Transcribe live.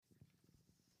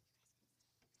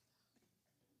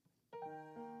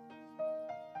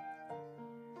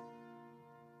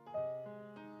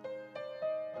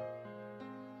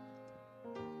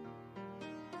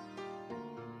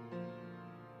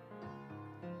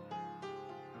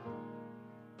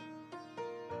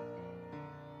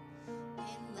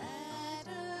In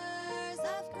letters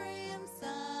of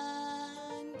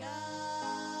crimson,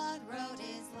 God wrote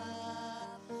his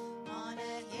love on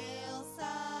a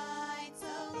hillside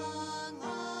so long,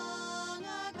 long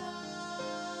ago.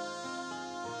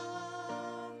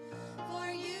 For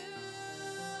you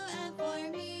and for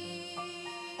me,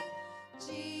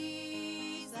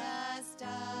 Jesus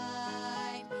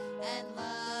died, and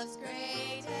love's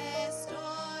greatest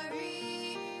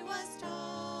story was told.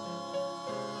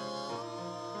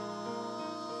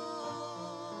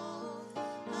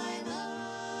 I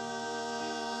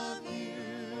love you,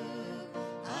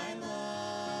 I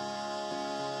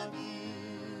love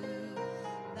you.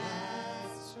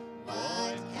 That's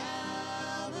what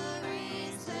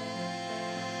Calvary said.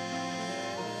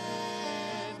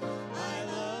 I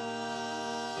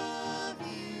love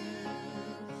you,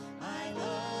 I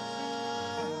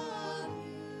love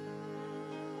you.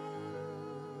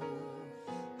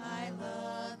 I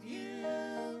love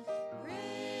you,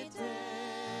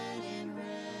 written in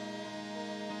red.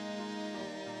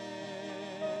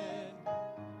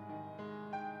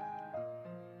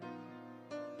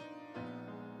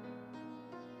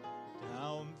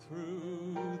 Down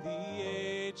through the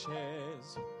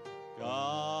ages,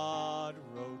 God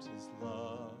wrote his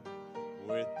love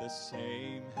with the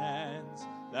same hands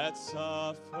that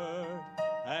suffered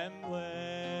and bled.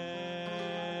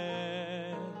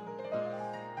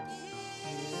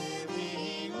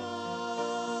 Giving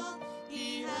all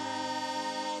he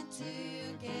had to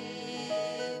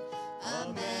give,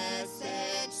 a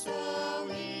message so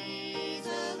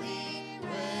easily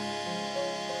read.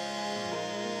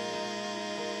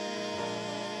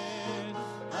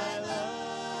 I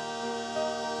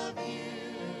love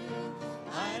you,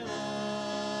 I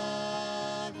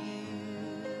love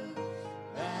you.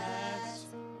 That's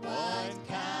what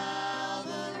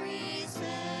Calvary said.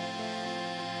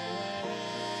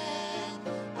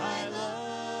 I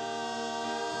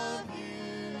love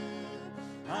you,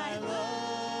 I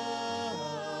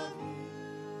love you.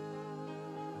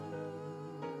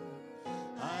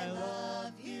 I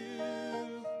love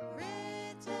you,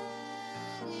 Written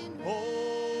in red.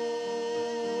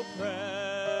 oh,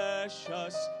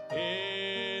 precious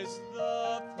is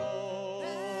the flow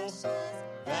Precious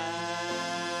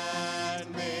that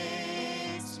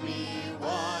makes me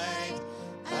white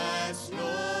as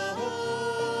snow.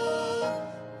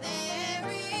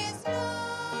 there is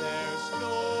There's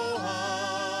no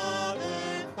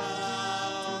other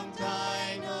fount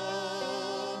I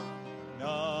know,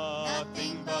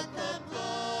 nothing but the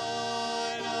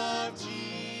blood of Jesus.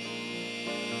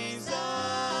 I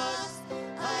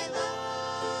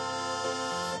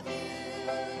love you,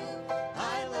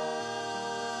 I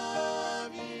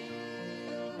love you.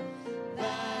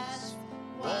 That's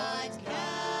what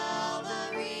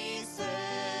Calvary said.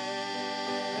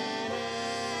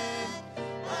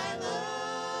 I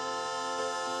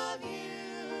love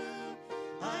you,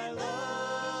 I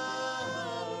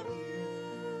love you.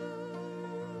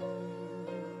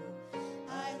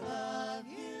 I love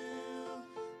you,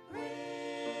 written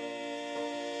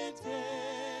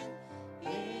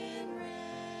in red.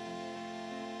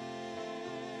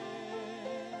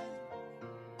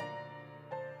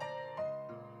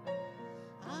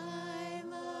 I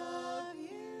love you.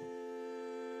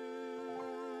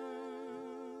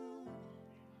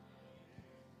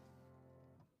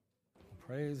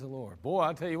 Praise the Lord. Boy,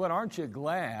 I'll tell you what, aren't you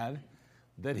glad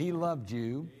that he loved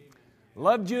you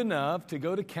enough to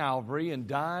go to Calvary and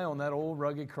die on that old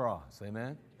rugged cross?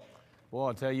 Amen? Boy,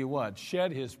 I'll tell you what,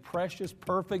 shed his precious,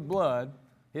 perfect blood,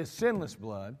 his sinless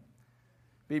blood,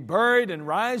 be buried and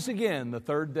rise again the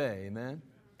third day. Amen?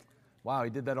 Wow, he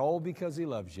did that all because he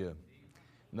loves you.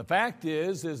 And the fact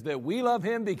is that we love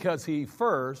him because he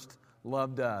first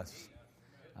loved us.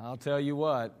 I'll tell you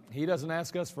what, he doesn't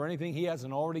ask us for anything he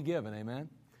hasn't already given, amen?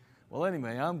 Well,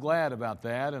 anyway, I'm glad about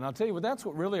that, and I'll tell you what, that's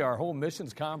what really our whole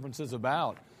missions conference is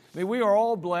about. I mean, we are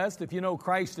all blessed, if you know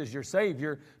Christ as your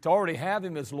Savior, to already have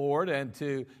him as Lord and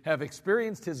to have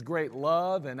experienced his great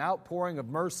love and outpouring of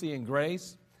mercy and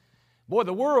grace. Boy,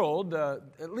 the world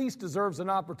at least deserves an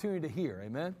opportunity to hear,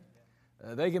 amen?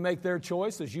 They can make their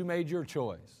choice as you made your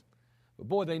choice. But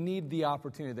boy, they need the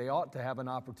opportunity. They ought to have an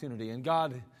opportunity, and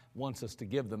God wants us to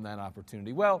give them that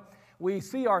opportunity. Well, we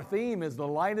see our theme is the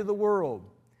light of the world.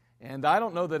 And I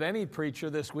don't know that any preacher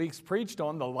this week's preached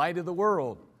on the light of the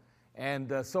world.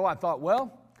 And so I thought,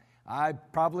 well, I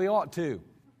probably ought to.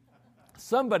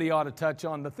 Somebody ought to touch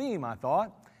on the theme, I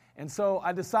thought. And so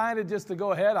I decided just to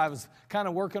go ahead. I was kind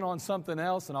of working on something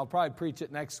else, and I'll probably preach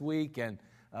it next week. And,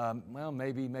 well,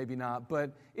 maybe not.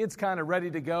 But it's kind of ready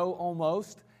to go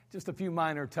almost. Just a few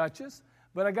minor touches.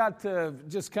 But I got to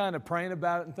just kind of praying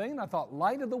about it and thinking, I thought,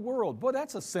 light of the world. Boy,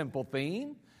 that's a simple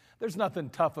theme. There's nothing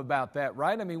tough about that,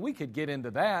 right? I mean, we could get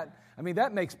into that. I mean,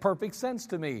 that makes perfect sense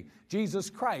to me. Jesus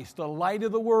Christ, the light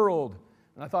of the world.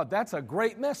 And I thought, that's a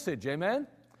great message, amen?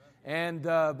 And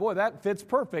boy, that fits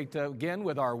perfect, again,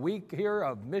 with our week here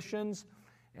of missions.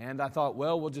 And I thought,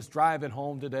 well, we'll just drive it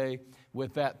home today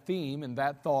with that theme and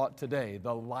that thought today,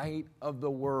 the light of the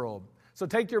world. So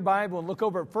take your Bible and look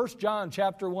over at 1 John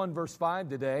chapter 1, verse 5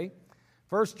 today.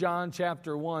 1 John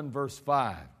chapter 1, verse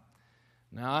 5.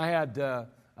 Now, I had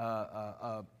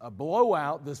a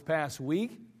blowout this past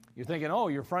week. You're thinking, oh,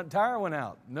 your front tire went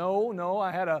out. No,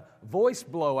 I had a voice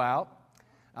blowout.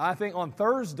 I think on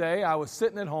Thursday, I was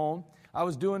sitting at home. I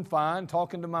was doing fine,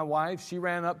 talking to my wife. She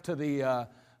ran up to the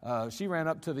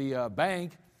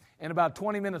bank, and about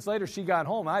 20 minutes later, she got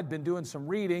home. I'd been doing some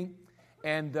reading,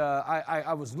 and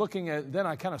I was looking at, then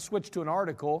I kind of switched to an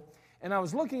article, and I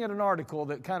was looking at an article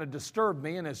that kind of disturbed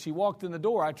me, and as she walked in the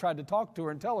door, I tried to talk to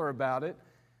her and tell her about it,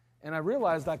 and I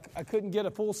realized I couldn't get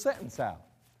a full sentence out.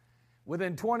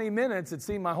 Within 20 minutes, it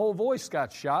seemed my whole voice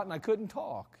got shot, and I couldn't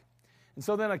talk. And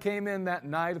so then I came in that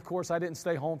night. Of course, I didn't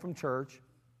stay home from church.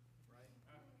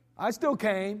 I still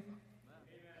came.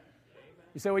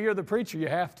 You say, well, you're the preacher, you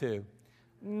have to.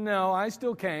 No, I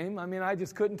still came. I mean, I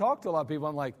just couldn't talk to a lot of people.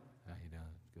 I'm like, how you doing?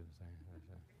 It's good to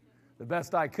see you. The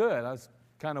best I could. I was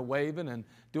kind of waving and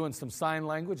doing some sign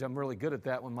language. I'm really good at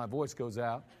that when my voice goes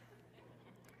out.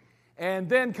 And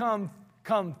then come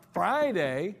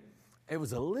Friday, it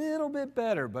was a little bit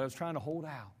better, but I was trying to hold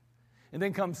out. And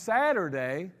then come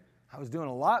Saturday, I was doing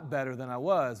a lot better than I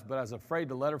was, but I was afraid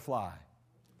to let her fly.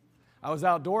 I was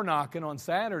outdoor knocking on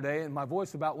Saturday, and my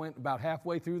voice went about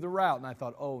halfway through the route, and I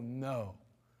thought, oh, no.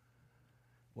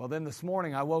 Well, then this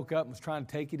morning, I woke up and was trying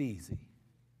to take it easy.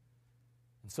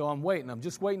 And so I'm waiting. I'm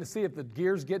just waiting to see if the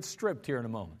gears get stripped here in a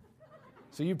moment.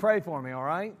 So you pray for me, all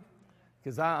right?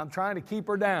 Because I'm trying to keep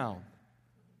her down,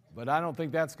 but I don't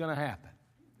think that's going to happen.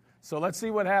 So let's see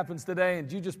what happens today,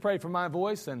 and you just pray for my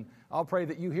voice, and I'll pray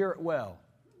that you hear it well.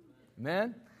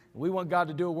 Amen? We want God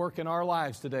to do a work in our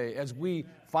lives today as we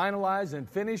finalize and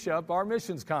finish up our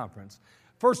missions conference.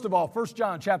 First of all, 1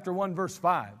 John chapter 1, verse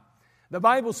 5. The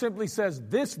Bible simply says,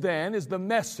 "This then is the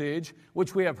message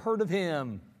which we have heard of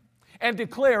Him, and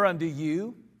declare unto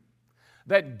you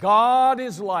that God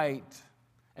is light,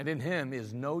 and in Him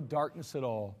is no darkness at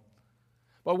all."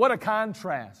 But what a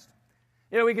contrast.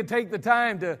 You know, we could take the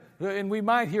time to, and we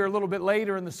might hear a little bit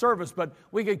later in the service, but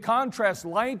we could contrast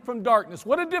light from darkness.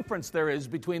 What a difference there is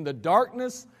between the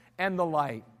darkness and the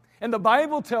light. And the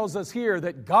Bible tells us here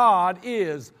that God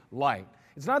is light.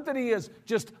 It's not that He is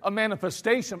just a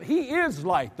manifestation. He is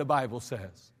light, the Bible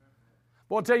says.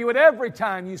 Well, I'll tell you what, every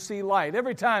time you see light,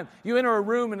 every time you enter a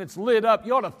room and it's lit up,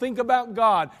 you ought to think about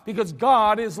God, because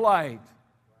God is light.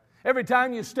 Every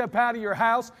time you step out of your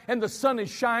house and the sun is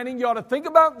shining, you ought to think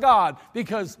about God,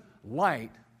 because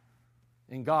light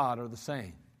and God are the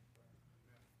same.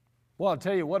 Well, I'll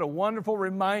tell you, what a wonderful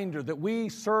reminder that we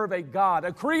serve a God,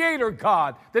 a creator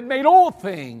God that made all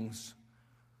things.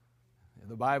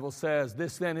 The Bible says,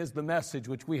 "This then is the message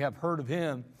which we have heard of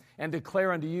Him, and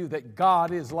declare unto you that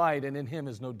God is light, and in Him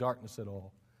is no darkness at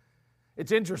all."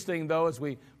 It's interesting, though, as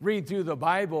we read through the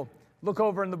Bible. Look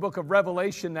over in the book of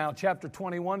Revelation now, chapter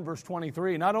 21, verse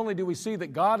 23. Not only do we see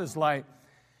that God is light,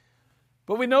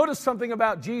 but we notice something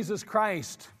about Jesus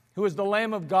Christ, who is the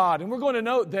Lamb of God. And we're going to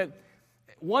note that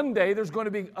one day there's going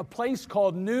to be a place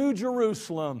called New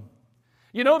Jerusalem.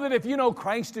 You know that if you know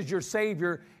Christ as your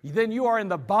Savior, then you are in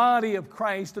the body of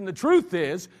Christ. And the truth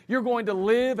is, you're going to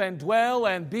live and dwell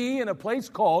and be in a place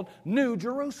called New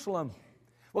Jerusalem.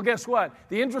 Well, guess what?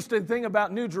 The interesting thing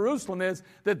about New Jerusalem is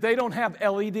that they don't have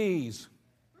LEDs.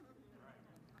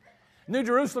 New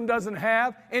Jerusalem doesn't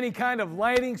have any kind of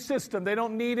lighting system. They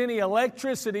don't need any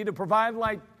electricity to provide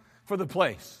light for the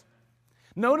place.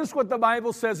 Notice what the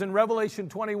Bible says in Revelation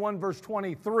 21, verse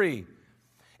 23.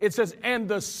 It says, "And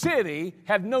the city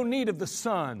had no need of the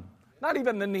sun." Not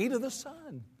even the need of the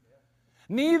sun.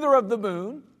 Neither of the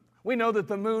moon. We know that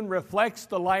the moon reflects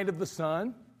the light of the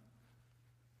sun.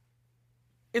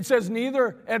 It says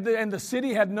and the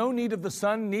city had no need of the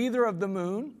sun, neither of the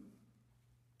moon,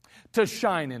 to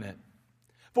shine in it.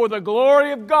 For the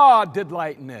glory of God did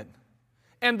lighten it,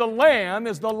 and the Lamb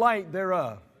is the light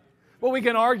thereof. Well, we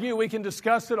can argue, we can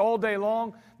discuss it all day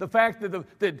long, the fact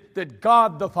that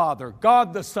God the Father,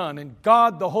 God the Son, and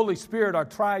God the Holy Spirit are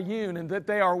triune, and that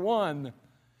they are one.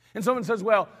 And someone says,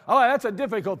 well, that's a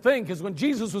difficult thing, because when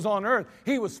Jesus was on earth,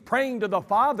 He was praying to the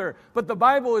Father. But the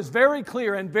Bible is very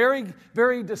clear and very,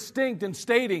 very distinct in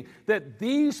stating that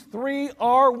these three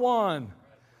are one.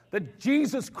 that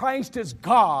Jesus Christ is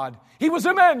God. He was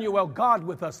Emmanuel, God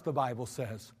with us, the Bible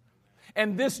says.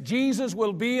 And this Jesus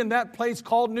will be in that place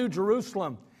called New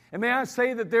Jerusalem. And may I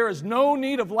say that there is no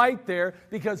need of light there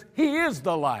because He is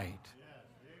the light.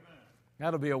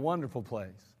 That'll be a wonderful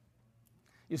place.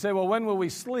 You say, well, when will we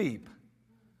sleep?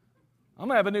 I'm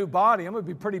going to have a new body. I'm going to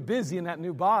be pretty busy in that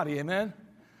new body, amen?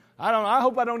 I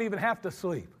hope I don't even have to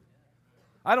sleep.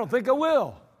 I don't think I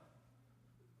will.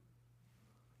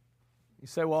 You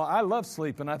say, well, I love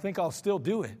sleeping. I think I'll still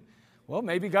do it. Well,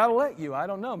 maybe God will let you. I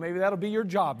don't know. Maybe that'll be your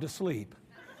job to sleep.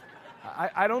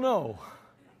 I don't know.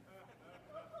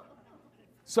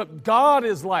 So God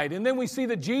is light. And then we see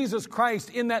that Jesus Christ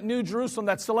in that New Jerusalem,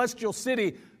 that celestial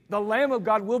city, the Lamb of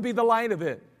God will be the light of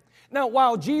it. Now,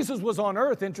 while Jesus was on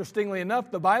earth, interestingly enough,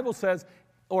 the Bible says,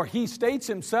 or He states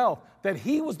Himself, that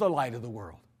He was the light of the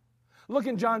world. Look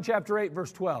in John chapter 8,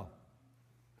 verse 12.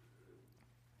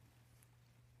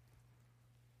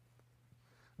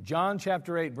 John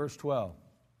chapter 8, verse 12.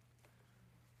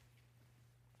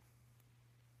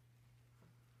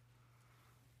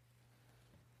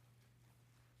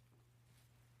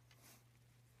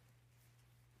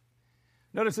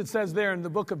 Notice it says there in the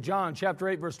book of John, chapter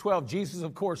 8, verse 12, Jesus,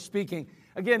 of course, speaking.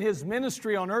 Again, His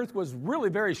ministry on earth was really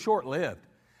very short-lived.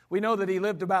 We know that He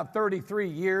lived about 33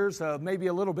 years, maybe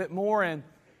a little bit more, and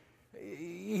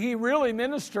He really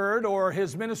ministered, or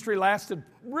His ministry lasted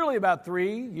really about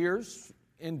 3 years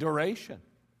in duration.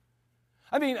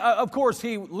 I mean, of course,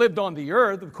 He lived on the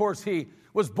earth. Of course, He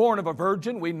was born of a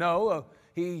virgin. We know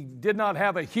He did not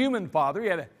have a human father. He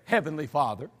had a heavenly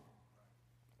Father.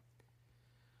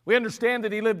 We understand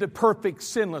that He lived a perfect,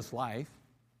 sinless life.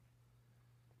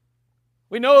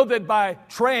 We know that by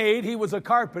trade He was a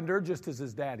carpenter, just as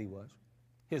His daddy was.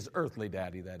 His earthly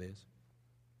daddy, that is.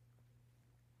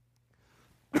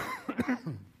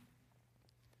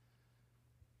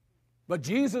 But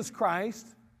Jesus Christ,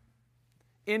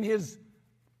 in His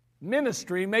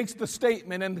ministry, makes the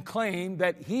statement and the claim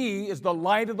that He is the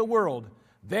light of the world.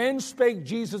 Then spake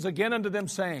Jesus again unto them,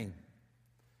 saying,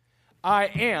 I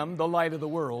am the light of the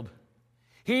world.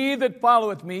 He that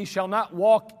followeth me shall not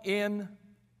walk in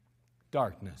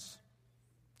darkness,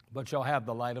 but shall have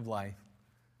the light of life.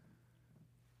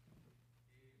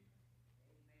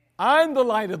 I'm the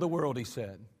light of the world, He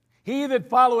said. He that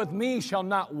followeth me shall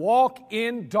not walk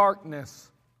in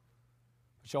darkness,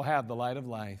 but shall have the light of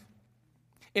life.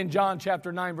 In John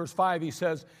chapter 9, verse 5, He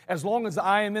says, as long as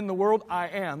I am in the world, I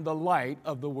am the light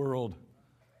of the world.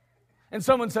 And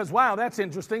someone says, wow, that's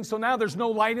interesting. So now there's no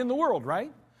light in the world,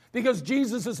 right? Because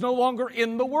Jesus is no longer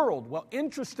in the world. Well,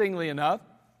 interestingly enough,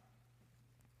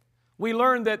 we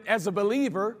learn that as a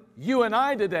believer, you and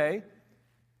I today,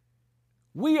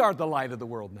 we are the light of the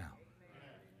world now.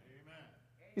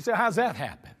 You say, how's that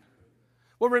happen?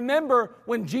 Well, remember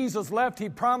when Jesus left, He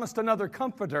promised another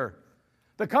comforter.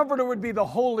 The comforter would be the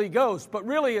Holy Ghost, but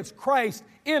really it's Christ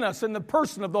in us in the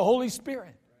person of the Holy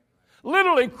Spirit.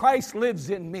 Literally, Christ lives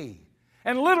in me.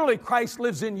 And literally, Christ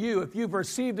lives in you if you've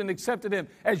received and accepted Him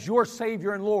as your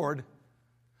Savior and Lord.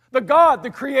 The God, the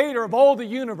Creator of all the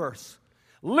universe,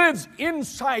 lives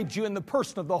inside you in the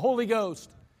person of the Holy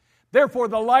Ghost. Therefore,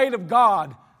 the light of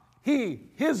God,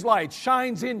 His light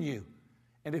shines in you.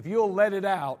 And if you'll let it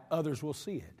out, others will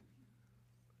see it.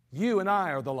 You and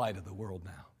I are the light of the world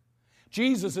now.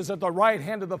 Jesus is at the right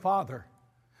hand of the Father,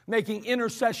 making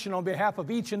intercession on behalf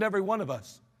of each and every one of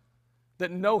us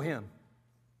that know Him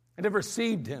and have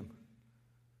received Him.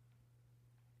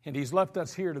 And He's left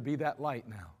us here to be that light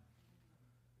now.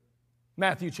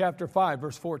 Matthew chapter 5,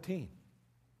 verse 14.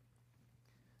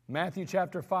 Matthew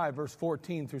chapter 5, verse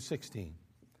 14 through 16.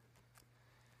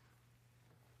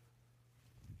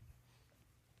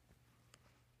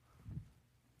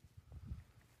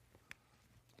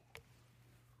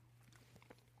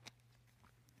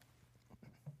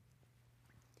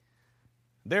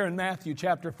 There in Matthew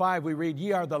chapter 5 we read,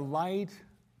 ye are the light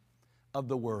of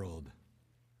the world.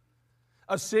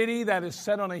 A city that is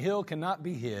set on a hill cannot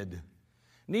be hid.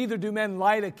 Neither do men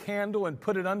light a candle and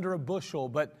put it under a bushel,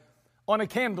 but on a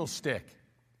candlestick,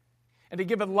 and to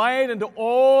give it light unto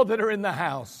all that are in the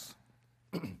house.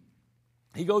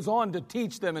 He goes on to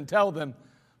teach them and tell them,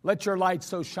 let your light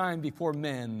so shine before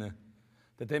men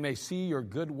that they may see your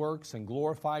good works and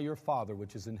glorify your Father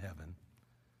which is in heaven.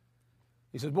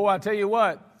 He says, boy, I tell you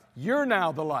what, you're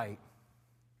now the light.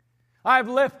 I've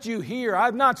left you here.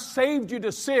 I've not saved you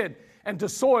to sit and to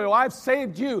soil. I've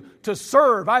saved you to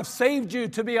serve. I've saved you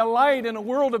to be a light in a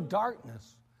world of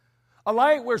darkness. A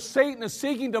light where Satan is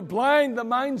seeking to blind the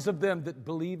minds of them that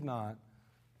believe not.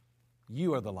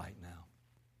 You are the light now.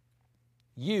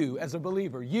 You as a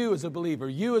believer, you as a believer,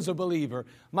 you as a believer,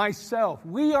 myself,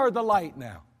 we are the light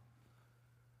now.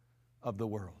 of the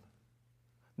world.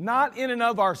 Not in and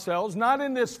of ourselves, not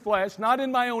in this flesh, not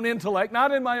in my own intellect,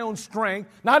 not in my own strength,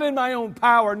 not in my own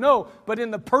power, no, but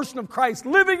in the person of Christ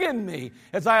living in me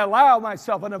as I allow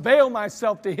myself and avail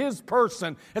myself to His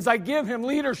person, as I give Him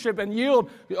leadership and yield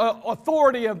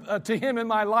authority to Him in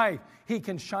my life, He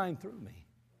can shine through me.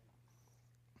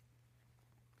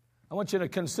 I want you to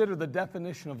consider the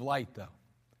definition of light, though.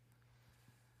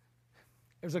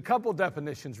 There's a couple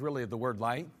definitions, really, of the word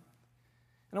light.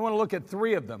 And I want to look at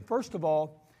three of them. First of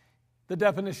all, the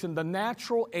definition, the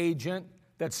natural agent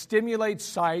that stimulates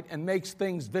sight and makes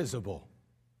things visible.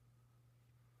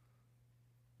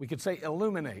 We could say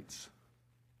illuminates.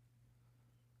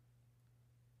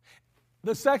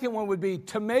 The second one would be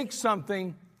to make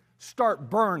something start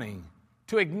burning,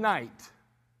 to ignite.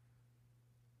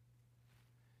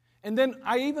 And then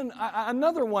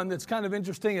another one that's kind of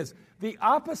interesting is the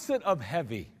opposite of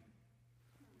heavy,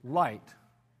 light.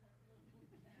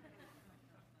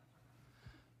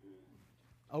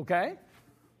 Okay?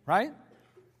 Right?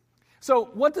 So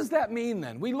what does that mean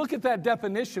then? We look at that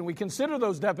definition, we consider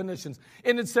those definitions,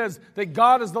 and it says that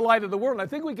God is the light of the world. I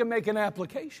think we can make an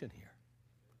application here.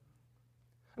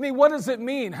 I mean, what does it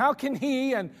mean? How can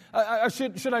He, and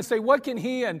should I say, what can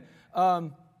He and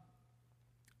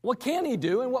what can He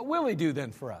do, and what will He do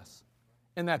then for us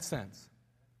in that sense?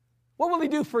 What will He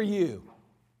do for you?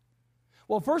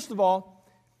 Well, first of all,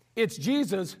 it's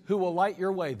Jesus who will light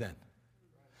your way then.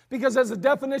 Because as a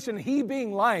definition, He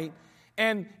being light,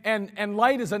 and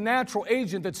light is a natural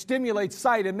agent that stimulates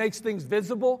sight and makes things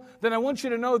visible, then I want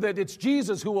you to know that it's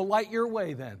Jesus who will light your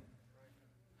way then.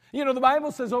 You know, the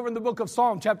Bible says over in the book of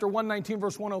Psalm, chapter 119,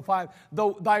 verse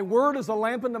 105, Thy word is a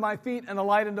lamp unto my feet and a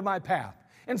light unto my path.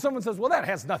 And someone says, well, that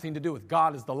has nothing to do with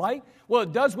God as the light. Well,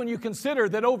 it does when you consider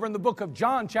that over in the book of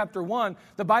John, chapter 1,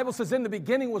 the Bible says, in the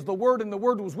beginning was the Word, and the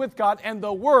Word was with God, and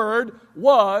the Word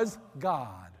was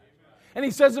God. And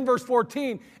He says in verse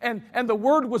 14, and the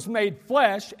Word was made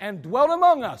flesh and dwelt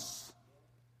among us.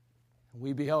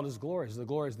 We beheld His glory. The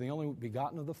glory is the only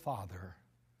begotten of the Father.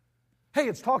 Hey,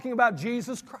 it's talking about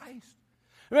Jesus Christ.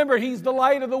 Remember, He's the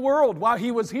light of the world. While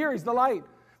He was here, He's the light.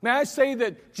 May I say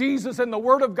that Jesus and the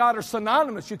Word of God are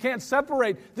synonymous. You can't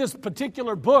separate this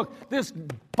particular book, this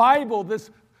Bible,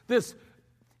 this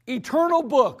eternal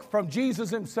book from Jesus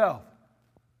Himself.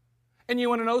 And you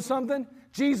want to know something?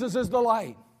 Jesus is the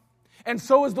light. And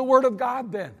so is the Word of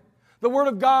God then. The Word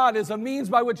of God is a means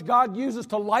by which God uses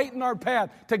to lighten our path,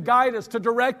 to guide us, to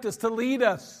direct us, to lead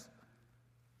us.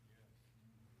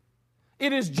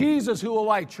 It is Jesus who will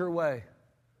light your way.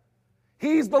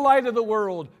 He's the light of the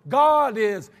world. God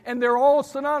is. And they're all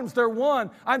synonymous. They're one.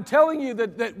 I'm telling you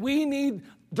that we need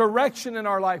direction in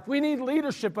our life. We need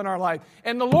leadership in our life.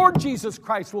 And the Lord Jesus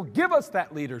Christ will give us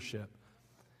that leadership,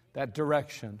 that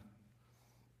direction.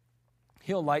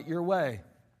 He'll light your way.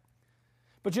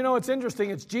 But you know, it's interesting.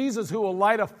 It's Jesus who will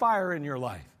light a fire in your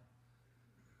life.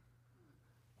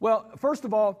 Well, first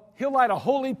of all, He'll light a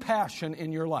holy passion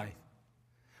in your life.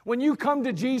 When you come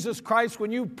to Jesus Christ,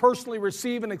 when you personally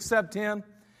receive and accept Him,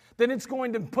 then it's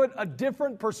going to put a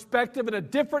different perspective and a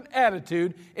different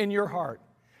attitude in your heart.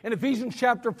 In Ephesians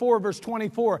chapter 4, verse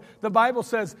 24, the Bible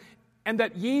says, and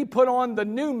that ye put on the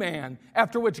new man,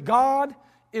 after which God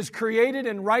is created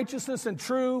in righteousness and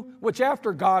true, which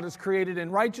after God is created in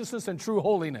righteousness and true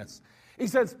holiness. He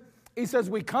says,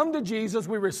 we come to Jesus,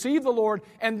 we receive the Lord,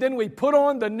 and then we put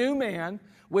on the new man,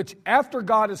 which after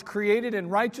God is created in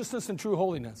righteousness and true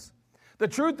holiness. The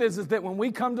truth is that when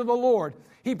we come to the Lord,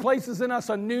 He places in us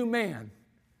a new man.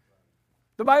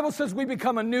 The Bible says we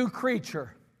become a new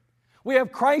creature. We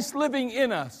have Christ living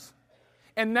in us.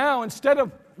 And now, instead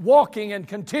of walking and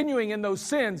continuing in those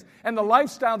sins and the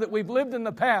lifestyle that we've lived in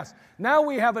the past, now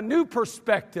we have a new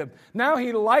perspective. Now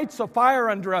He lights a fire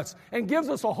under us and gives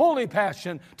us a holy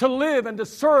passion to live and to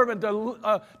serve and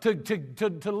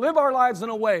to live our lives in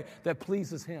a way that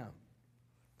pleases Him.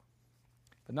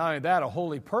 But not only that, a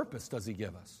holy purpose does He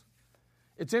give us.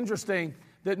 It's interesting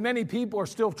that many people are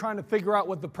still trying to figure out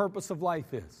what the purpose of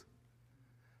life is.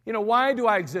 You know, why do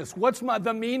I exist? What's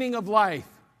the meaning of life?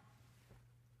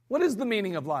 What is the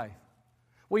meaning of life?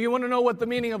 Well, you want to know what the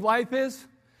meaning of life is?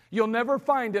 You'll never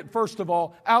find it, first of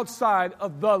all, outside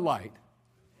of the light,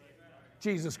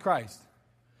 Jesus Christ.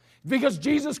 Because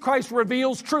Jesus Christ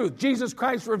reveals truth. Jesus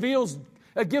Christ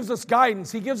gives us guidance.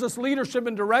 He gives us leadership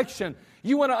and direction.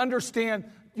 You want to understand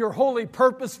your holy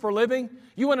purpose for living?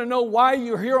 You want to know why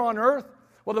you're here on earth?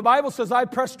 Well, the Bible says, I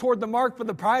press toward the mark for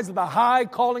the prize of the high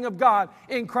calling of God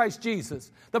in Christ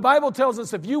Jesus. The Bible tells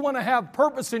us if you want to have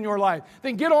purpose in your life,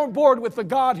 then get on board with the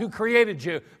God who created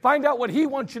you. Find out what He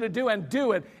wants you to do and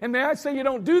do it. And may I say you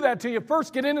don't do that till you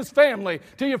first get in His family,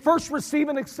 till you first receive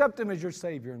and accept Him as your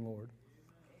Savior and Lord.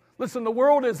 Listen, the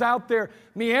world is out there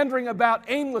meandering about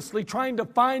aimlessly trying to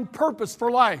find purpose for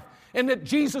life. And that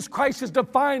Jesus Christ has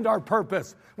defined our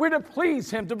purpose. We're to please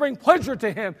Him, to bring pleasure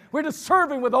to Him. We're to serve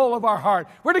Him with all of our heart.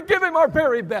 We're to give Him our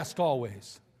very best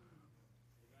always.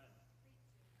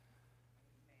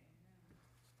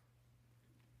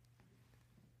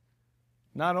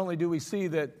 Not only do we see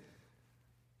that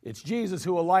it's Jesus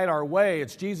who will light our way,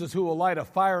 it's Jesus who will light a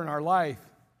fire in our life,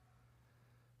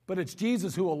 but it's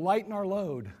Jesus who will lighten our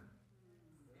load.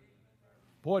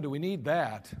 Boy, do we need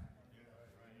that.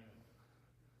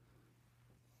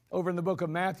 Over in the book of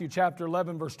Matthew, chapter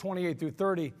 11, verse 28 through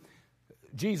 30,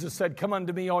 Jesus said, Come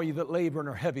unto me, all you that labor and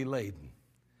are heavy laden,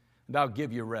 and I'll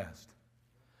give you rest.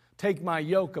 Take my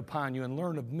yoke upon you and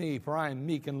learn of me, for I am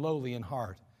meek and lowly in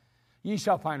heart. Ye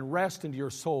shall find rest into your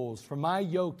souls, for my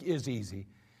yoke is easy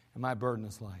and my burden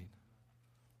is light.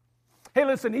 Hey,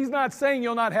 listen, He's not saying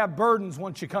you'll not have burdens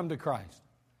once you come to Christ.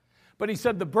 But He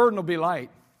said the burden will be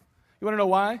light. You want to know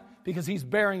why? Because He's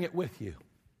bearing it with you.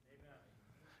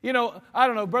 You know, I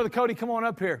don't know, Brother Cody, come on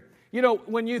up here. You know,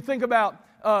 when you think about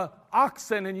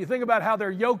oxen and you think about how they're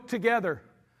yoked together,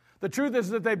 the truth is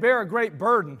that they bear a great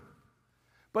burden.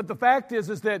 But the fact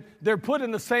is that they're put in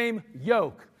the same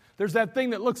yoke. There's that thing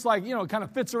that looks like, it kind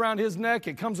of fits around his neck.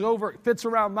 It comes over, it fits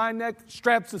around my neck,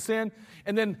 straps us in.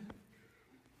 And then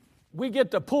we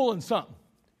get to pulling something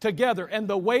together. And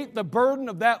the weight, the burden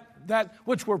of that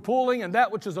which we're pulling and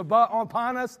that which is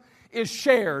upon us is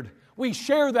shared. We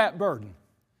share that burden.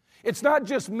 It's not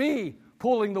just me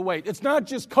pulling the weight. It's not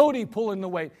just Cody pulling the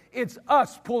weight. It's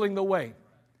us pulling the weight.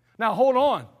 Now, hold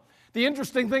on. The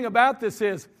interesting thing about this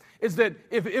is that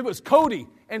if it was Cody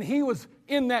and he was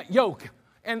in that yoke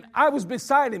and I was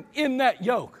beside him in that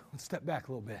yoke, let's step back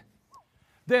a little bit,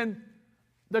 then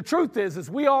the truth is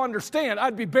we all understand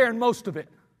I'd be bearing most of it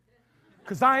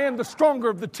because I am the stronger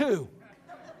of the two.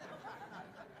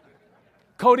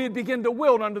 Cody would begin to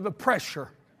wilt under the pressure.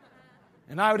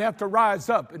 And I would have to rise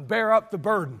up and bear up the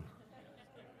burden.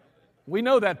 We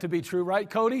know that to be true, right,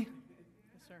 Cody?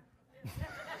 Yes,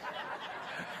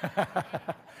 sir.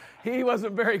 He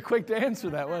wasn't very quick to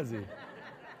answer that, was he?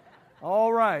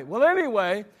 All right. Well,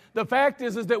 anyway, the fact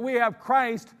is that we have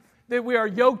Christ that we are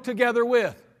yoked together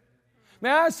with. May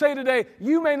I say today,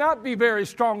 you may not be very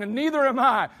strong, and neither am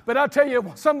I. But I'll tell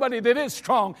you somebody that is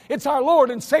strong. It's our Lord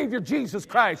and Savior, Jesus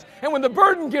Christ. And when the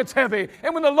burden gets heavy,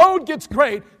 and when the load gets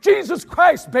great, Jesus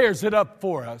Christ bears it up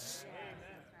for us.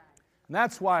 And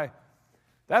that's why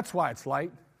it's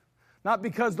light. Not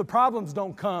because the problems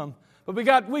don't come, but we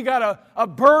got a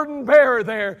burden bearer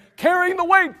there carrying the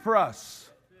weight for us.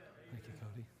 Thank you,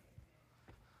 Cody.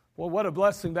 Well, what a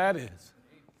blessing that is.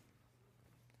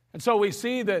 And so we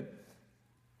see that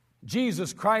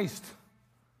Jesus Christ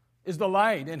is the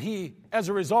light, and He, as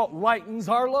a result, lightens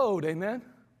our load. Amen?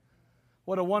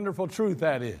 What a wonderful truth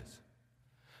that is.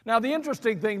 Now, the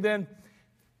interesting thing then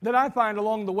that I find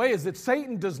along the way is that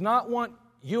Satan does not want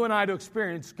you and I to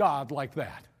experience God like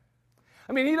that.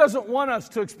 I mean, he doesn't want us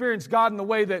to experience God in the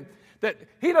way that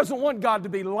he doesn't want God to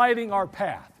be lighting our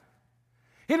path.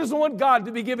 He doesn't want God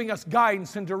to be giving us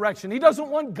guidance and direction. He doesn't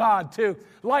want God to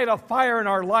light a fire in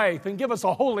our life and give us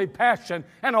a holy passion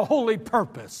and a holy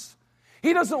purpose.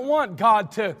 He doesn't want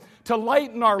God to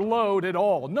lighten our load at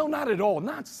all. No, not at all.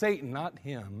 Not Satan, not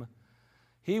him.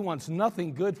 He wants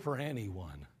nothing good for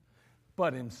anyone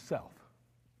but himself.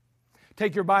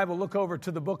 Take your Bible, look over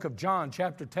to the book of John,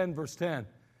 chapter 10, verse 10.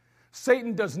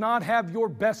 Satan does not have your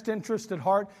best interest at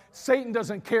heart. Satan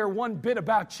doesn't care one bit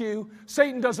about you.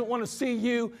 Satan doesn't want to see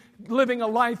you living a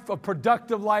life, a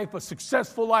productive life, a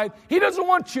successful life. He doesn't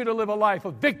want you to live a life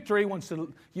of victory. He wants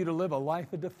you to live a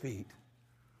life of defeat.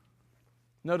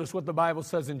 Notice what the Bible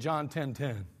says in John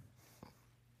 10:10.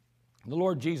 The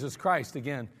Lord Jesus Christ,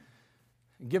 again,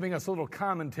 giving us a little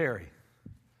commentary.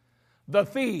 The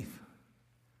thief.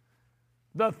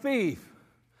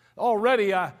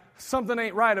 Already, something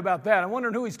ain't right about that. I'm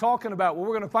wondering who he's talking about. Well,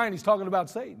 we're going to find he's talking about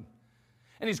Satan.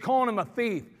 And he's calling him a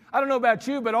thief. I don't know about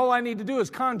you, but all I need to do is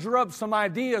conjure up some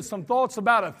ideas, some thoughts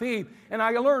about a thief, and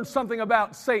I learned something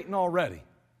about Satan already.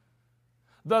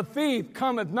 The thief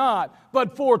cometh not,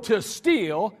 but for to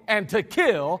steal and to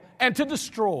kill and to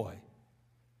destroy.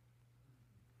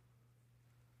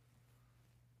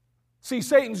 See,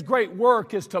 Satan's great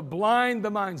work is to blind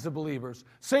the minds of believers.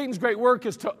 Satan's great work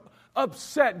is to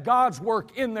upset God's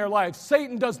work in their life.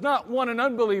 Satan does not want an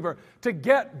unbeliever to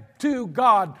get to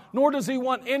God, nor does he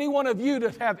want any one of you to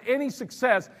have any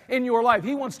success in your life.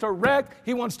 He wants to wreck,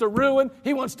 he wants to ruin,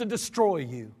 he wants to destroy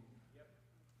you.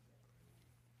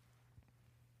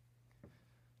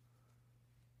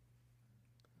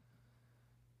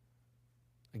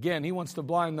 Again, he wants to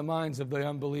blind the minds of the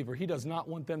unbeliever. He does not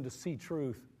want them to see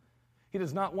truth. He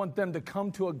does not want them to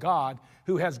come to a God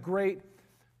who has great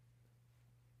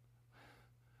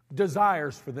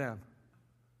desires for them,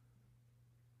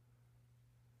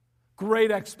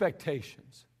 great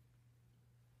expectations.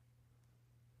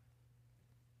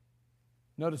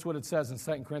 Notice what it says in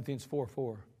 2 Corinthians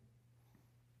 4:4.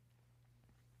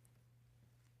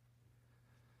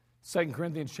 2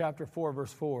 Corinthians chapter 4,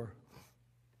 verse 4.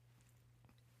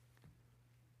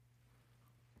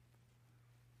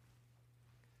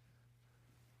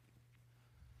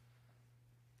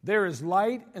 There is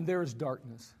light and there is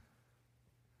darkness.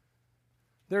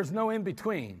 There's no in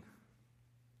between.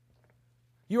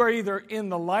 You are either in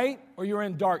the light or you're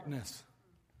in darkness.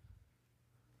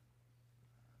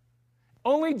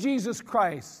 Only Jesus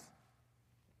Christ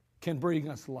can bring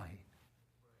us light.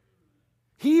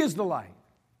 He is the light.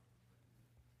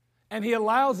 And He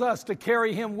allows us to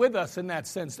carry Him with us in that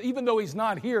sense. Even though He's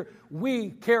not here, we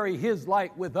carry His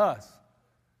light with us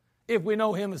if we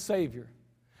know Him as Savior.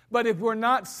 But if we're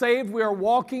not saved, we are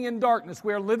walking in darkness.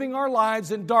 We are living our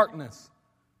lives in darkness.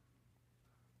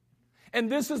 And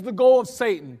this is the goal of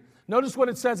Satan. Notice what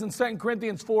it says in 2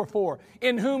 Corinthians 4:4.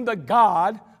 In whom the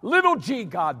God, little g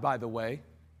God, by the way.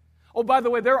 Oh, by the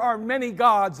way, there are many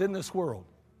gods in this world.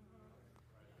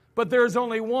 But there's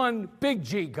only one big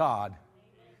G God.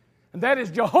 And that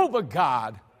is Jehovah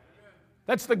God.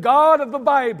 That's the God of the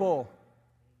Bible.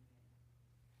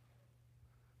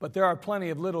 But there are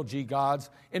plenty of little g gods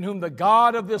in whom the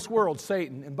God of this world,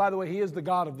 Satan, and by the way, he is the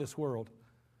God of this world.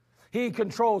 He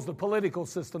controls the political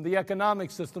system, the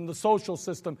economic system, the social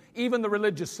system, even the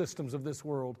religious systems of this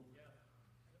world.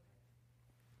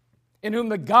 In whom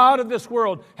the God of this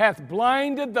world hath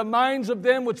blinded the minds of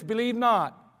them which believe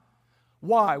not.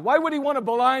 Why? Why would he want to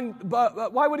blind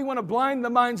the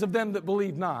minds of them that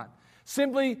believe not?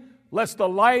 Simply, lest the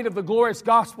light of the glorious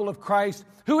gospel of Christ,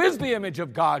 who is the image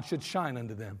of God, should shine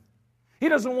unto them. He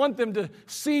doesn't want them to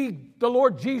see the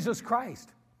Lord Jesus Christ.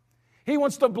 He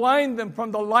wants to blind them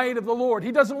from the light of the Lord.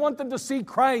 He doesn't want them to see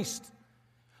Christ.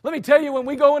 Let me tell you, when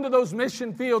we go into those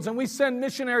mission fields and we send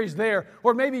missionaries there,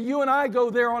 or maybe you and I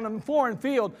go there on a foreign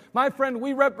field, my friend,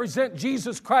 we represent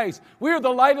Jesus Christ. We are the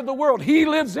light of the world. He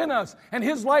lives in us, and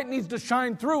His light needs to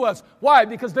shine through us. Why?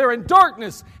 Because they're in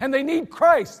darkness, and they need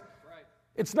Christ.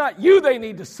 It's not you they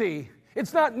need to see.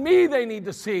 It's not me they need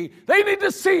to see. They need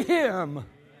to see Him.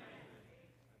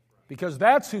 Because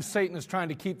that's who Satan is trying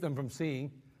to keep them from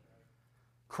seeing.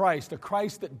 Christ, a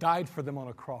Christ that died for them on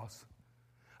a cross.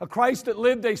 A Christ that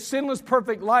lived a sinless,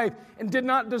 perfect life and did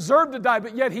not deserve to die,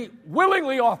 but yet He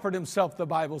willingly offered Himself, the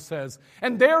Bible says.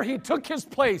 And there He took His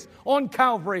place on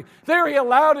Calvary. There He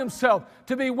allowed Himself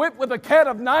to be whipped with a cat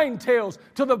of nine tails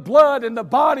till the blood and the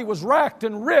body was racked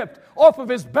and ripped off of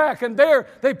His back. And there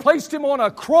they placed Him on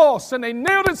a cross and they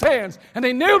nailed His hands and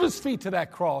they nailed His feet to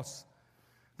that cross.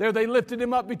 There they lifted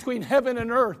Him up between heaven and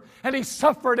earth, and He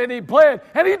suffered and He bled,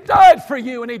 and He died for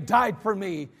you and He died for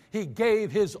me. He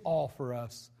gave His all for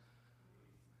us.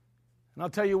 And I'll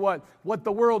tell you what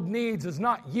the world needs is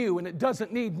not you, and it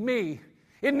doesn't need me.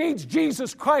 It needs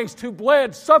Jesus Christ, who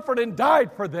bled, suffered, and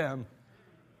died for them.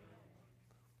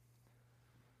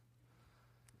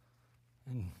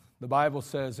 And the Bible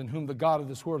says, in whom the God of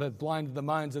this world hath blinded the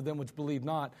minds of them which believe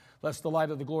not, lest the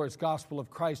light of the glorious gospel of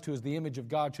Christ, who is the image of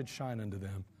God, should shine unto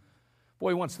them. Boy,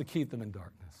 He wants to keep them in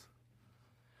darkness.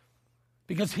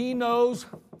 Because He knows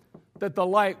that the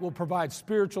light will provide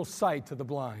spiritual sight to the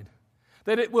blind.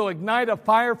 That it will ignite a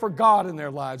fire for God in their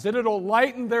lives. That it will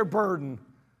lighten their burden.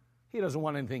 He doesn't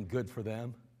want anything good for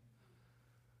them.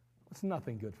 It's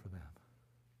nothing good for them.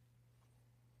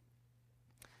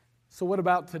 So what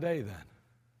about today then?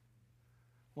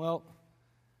 Well,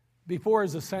 before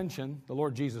His ascension, the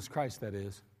Lord Jesus Christ that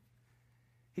is,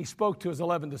 He spoke to His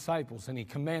 11 disciples and He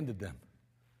commanded them.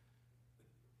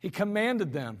 He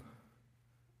commanded them,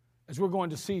 as we're going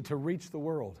to see, to reach the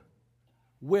world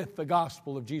with the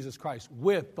gospel of Jesus Christ,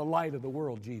 with the light of the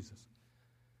world, Jesus.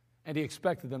 And He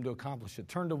expected them to accomplish it.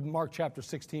 Turn to Mark chapter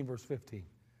 16, verse 15.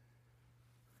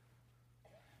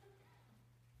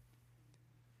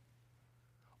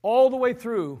 All the way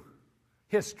through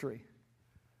history,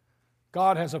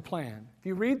 God has a plan. If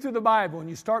you read through the Bible and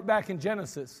you start back in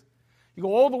Genesis, you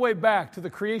go all the way back to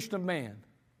the creation of man.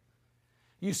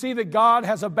 You see that God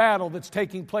has a battle that's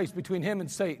taking place between Him and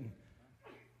Satan.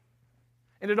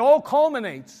 And it all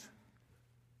culminates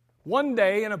one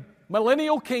day in a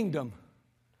millennial kingdom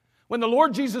when the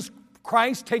Lord Jesus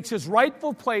Christ takes His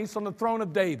rightful place on the throne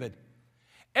of David.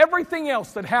 Everything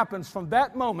else that happens from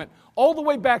that moment all the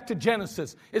way back to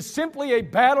Genesis is simply a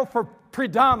battle for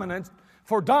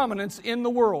dominance in the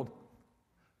world.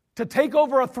 To take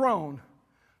over a throne,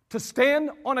 to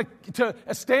stand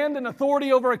in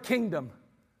authority over a kingdom.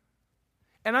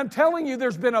 And I'm telling you,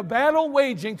 there's been a battle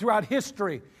waging throughout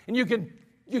history. And you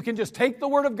can just take the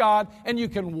Word of God and you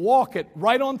can walk it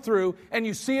right on through and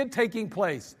you see it taking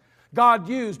place. God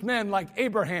used men like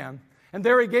Abraham, and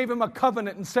there He gave him a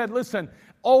covenant and said, listen,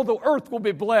 all the earth will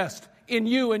be blessed in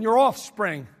you and your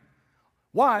offspring.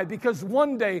 Why? Because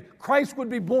one day Christ would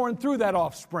be born through that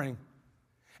offspring.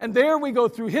 And there we go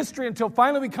through history until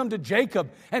finally we come to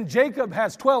Jacob. And Jacob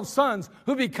has 12 sons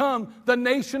who become the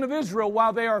nation of Israel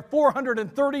while they are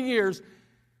 430 years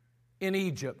in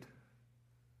Egypt.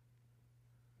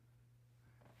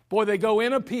 Boy, they go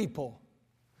in a people.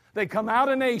 They come out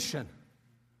a nation.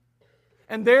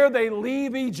 And there they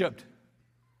leave Egypt.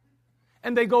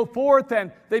 And they go forth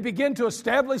and they begin to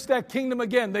establish that kingdom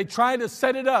again. They try to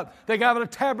set it up. They got a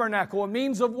tabernacle, a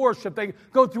means of worship. They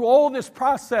go through all this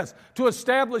process to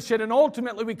establish it. And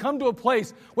ultimately we come to a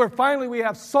place where finally we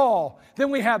have Saul.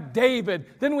 Then we have David.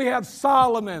 Then we have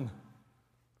Solomon.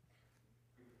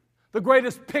 The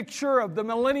greatest picture of the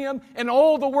millennium in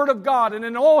all the Word of God and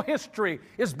in all history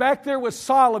is back there with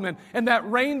Solomon and that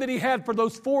reign that he had for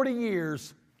those 40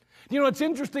 years. You know, it's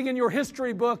interesting in your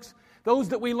history books, those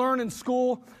that we learn in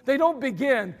school, they don't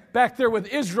begin back there with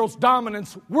Israel's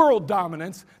dominance, world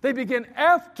dominance. They begin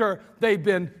after they've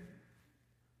been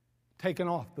taken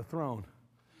off the throne.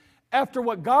 After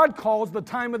what God calls the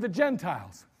time of the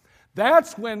Gentiles.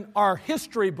 That's when our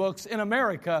history books in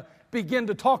America begin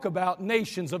to talk about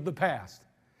nations of the past.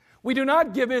 We do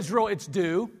not give Israel its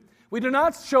due. We do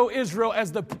not show Israel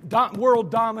as the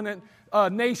world dominant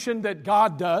nation that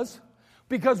God does.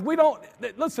 Because we don't,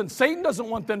 listen, Satan doesn't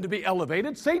want them to be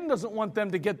elevated. Satan doesn't want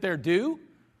them to get their due.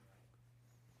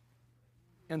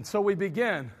 And so we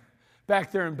begin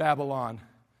back there in Babylon,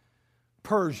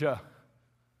 Persia.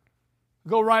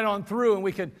 Go right on through and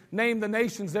we can name the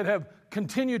nations that have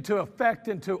continued to affect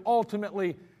and to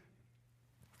ultimately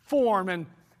form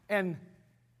and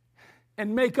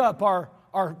make up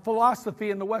our philosophy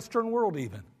in the Western world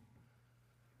even.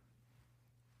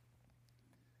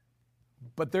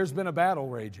 But there's been a battle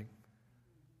raging.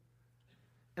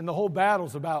 And the whole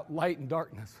battle's about light and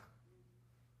darkness.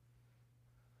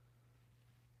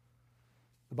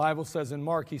 The Bible says in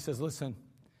Mark, He says, listen,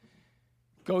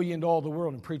 go ye into all the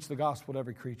world and preach the gospel to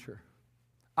every creature.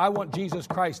 I want Jesus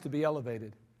Christ to be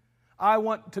elevated. I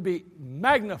want to be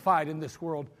magnified in this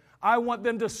world. I want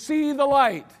them to see the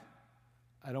light.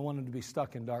 I don't want them to be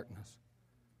stuck in darkness.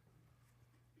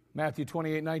 Matthew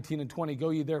 28, 19 and 20, go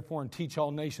ye therefore and teach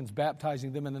all nations,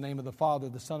 baptizing them in the name of the Father,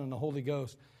 the Son, and the Holy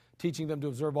Ghost, teaching them to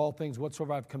observe all things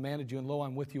whatsoever I have commanded you, and lo,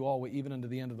 I'm with you always, even unto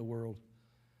the end of the world.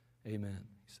 Amen,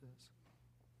 he says.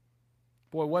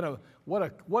 Boy,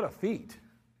 what a feat.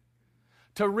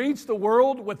 To reach the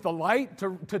world with the light,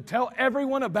 to tell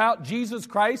everyone about Jesus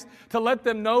Christ, to let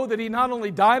them know that He not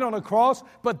only died on a cross,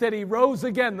 but that He rose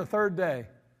again the third day.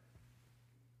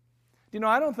 You know,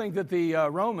 I don't think that the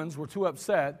Romans were too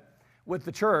upset with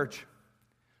the church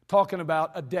talking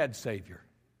about a dead Savior.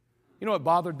 You know what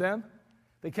bothered them?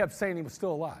 They kept saying He was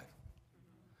still alive.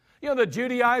 You know, the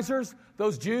Judaizers,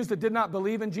 those Jews that did not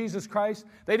believe in Jesus Christ,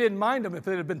 they didn't mind Him if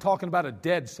they had been talking about a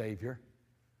dead Savior.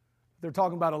 They're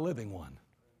talking about a living one.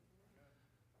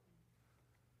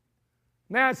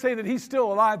 May I say that He's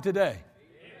still alive today?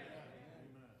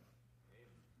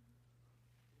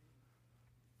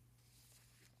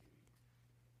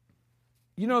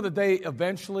 You know that they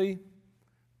eventually,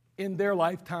 in their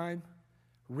lifetime,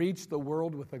 reached the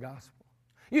world with the gospel.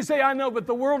 You say, I know, but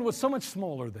the world was so much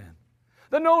smaller then.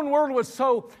 The known world was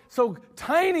so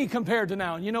tiny compared to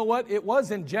now. And you know what? It was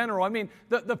in general. I mean,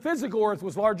 the physical earth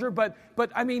was larger, but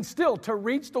I mean, still, to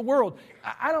reach the world,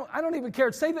 I don't even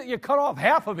care. Say that you cut off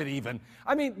half of it even.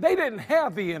 I mean, they didn't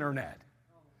have the internet.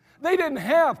 They didn't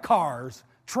have cars,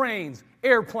 trains,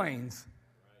 airplanes.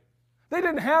 They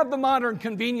didn't have the modern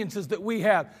conveniences that we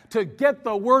have to get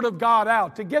the Word of God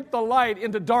out, to get the light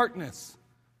into darkness.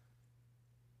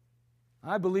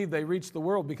 I believe they reached the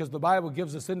world because the Bible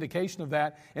gives us indication of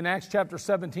that. In Acts chapter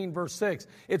 17, verse 6,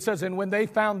 it says, and when they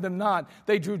found them not,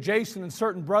 they drew Jason and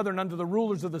certain brethren unto the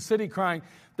rulers of the city, crying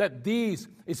that these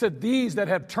that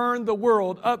have turned the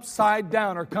world upside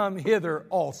down are come hither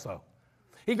also.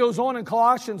 He goes on in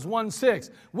Colossians 1:6,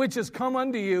 which has come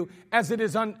unto you as it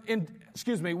is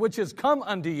which has come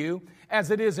unto you as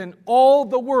it is in all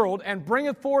the world, and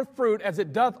bringeth forth fruit as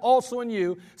it doth also in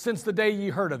you, since the day ye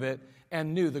heard of it,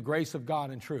 and knew the grace of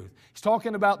God in truth. He's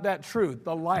talking about that truth,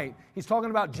 the light. He's talking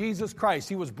about Jesus Christ.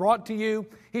 He was brought to you.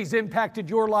 He's impacted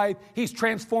your life. He's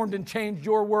transformed and changed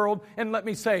your world. And let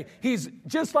me say, He's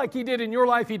just like He did in your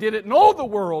life, He did it in all the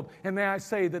world. And may I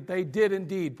say that they did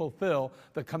indeed fulfill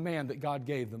the command that God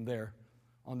gave them there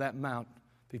on that mount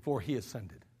before He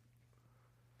ascended.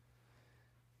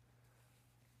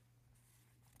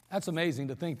 That's amazing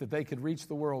to think that they could reach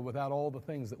the world without all the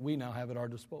things that we now have at our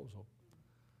disposal.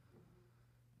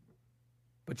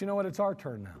 But you know what? It's our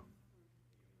turn now.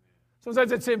 So it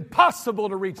says it's impossible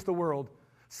to reach the world.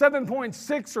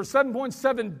 7.6 or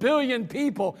 7.7 billion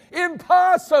people.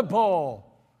 Impossible!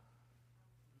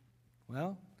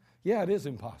 Well, yeah, it is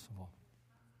impossible.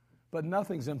 But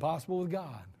nothing's impossible with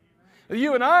God.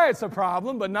 You and I, it's a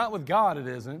problem, but not with God it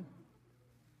isn't.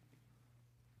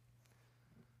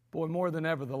 Boy, more than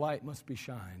ever, the light must be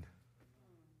shined.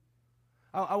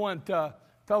 I want,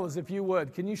 fellas, if you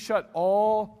would, can you shut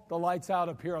all the lights out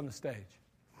up here on the stage?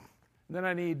 And then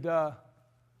I need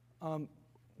one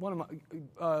of my,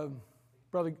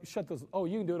 brother, shut those. Oh,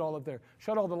 you can do it all up there.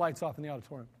 Shut all the lights off in the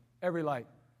auditorium. Every light.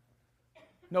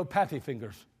 No patty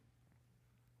fingers. Do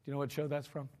you know what show that's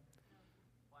from?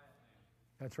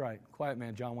 That's right. Quiet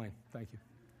Man, John Wayne. Thank you.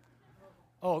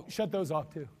 Oh, shut those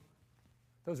off too.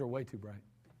 Those are way too bright.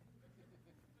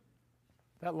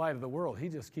 That light of the world, he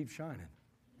just keeps shining.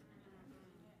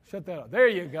 Shut that off. There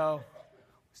you go.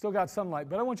 Still got some light,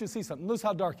 but I want you to see something. Notice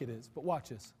how dark it is, but watch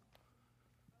this.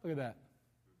 Look at that.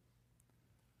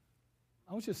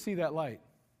 I want you to see that light.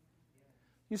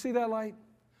 You see that light?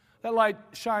 That light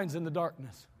shines in the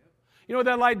darkness. You know what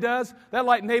that light does? That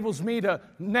light enables me to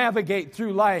navigate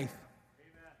through life.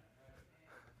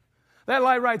 That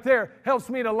light right there helps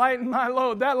me to lighten my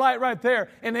load. That light right there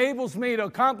enables me to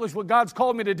accomplish what God's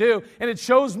called me to do, and it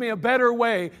shows me a better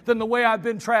way than the way I've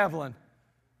been traveling.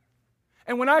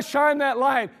 And when I shine that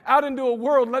light out into a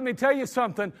world, let me tell you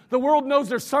something, the world knows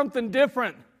there's something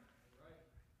different.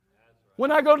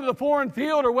 When I go to the foreign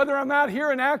field, or whether I'm out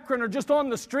here in Akron or just on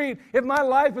the street, if my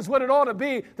life is what it ought to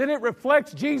be, then it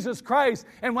reflects Jesus Christ.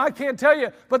 And I can't tell you,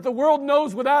 but the world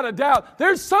knows without a doubt,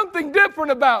 there's something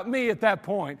different about me at that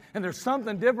point, and there's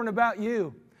something different about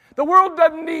you. The world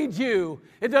doesn't need you.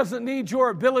 It doesn't need your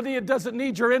ability. It doesn't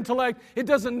need your intellect. It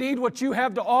doesn't need what you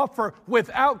have to offer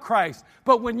without Christ.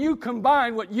 But when you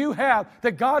combine what you have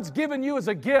that God's given you as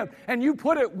a gift, and you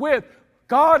put it with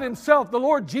God Himself, the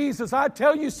Lord Jesus, I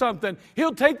tell you something,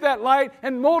 He'll take that light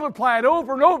and multiply it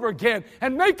over and over again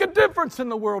and make a difference in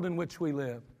the world in which we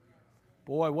live.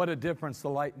 Boy, what a difference the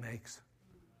light makes.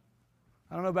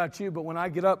 I don't know about you, but when I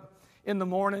get up in the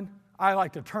morning, I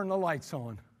like to turn the lights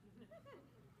on.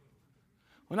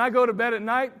 When I go to bed at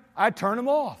night, I turn them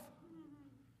off.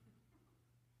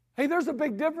 Hey, there's a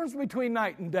big difference between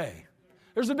night and day.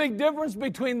 There's a big difference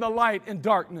between the light and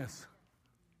darkness.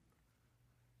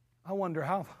 I wonder,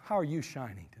 how are you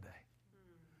shining today?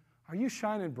 Are you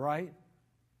shining bright?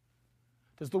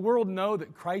 Does the world know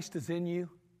that Christ is in you?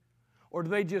 Or do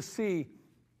they just see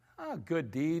good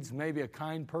deeds, maybe a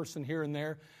kind person here and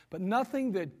there, but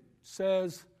nothing that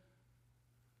says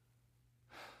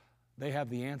they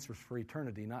have the answers for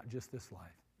eternity, not just this life?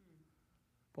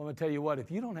 But I'm going to tell you what,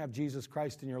 if you don't have Jesus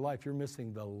Christ in your life, you're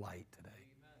missing the light today.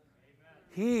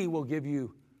 He will give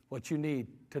you what you need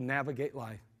to navigate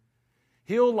life.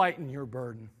 He'll lighten your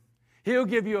burden. He'll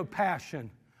give you a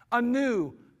passion, a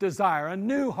new desire, a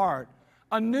new heart,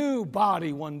 a new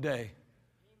body one day.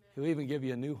 He'll even give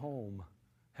you a new home,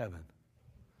 heaven.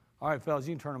 All right, fellas,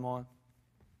 you can turn them on.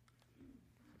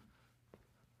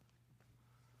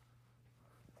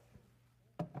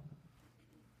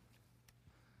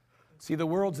 See, the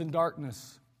world's in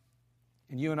darkness,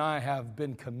 and you and I have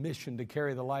been commissioned to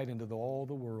carry the light into all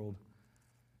the world.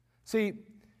 See,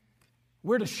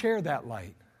 we're to share that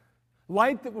light.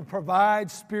 Light that will provide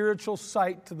spiritual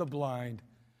sight to the blind,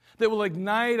 that will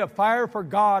ignite a fire for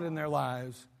God in their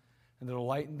lives, and that will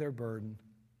lighten their burden.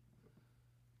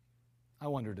 I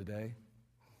wonder today,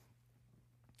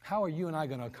 how are you and I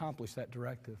going to accomplish that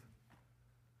directive?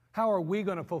 How are we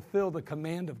going to fulfill the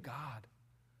command of God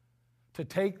to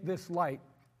take this light,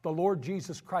 the Lord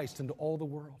Jesus Christ, into all the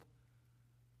world?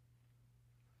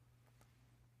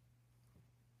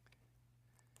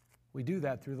 We do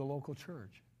that through the local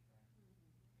church.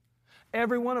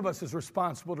 Every one of us is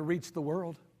responsible to reach the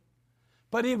world.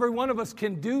 But every one of us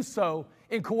can do so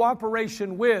in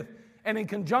cooperation with and in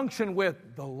conjunction with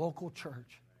the local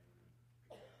church.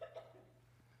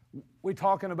 We're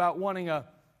talking about wanting a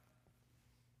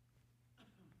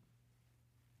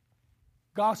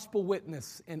gospel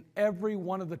witness in every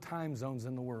one of the time zones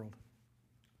in the world.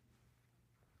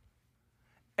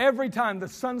 Every time the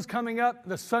sun's coming up,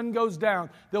 the sun goes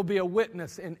down, there'll be a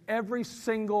witness in every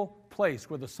single place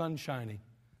where the sun's shining.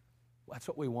 That's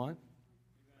what we want.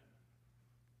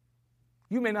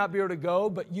 You may not be able to go,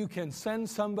 but you can send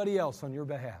somebody else on your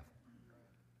behalf.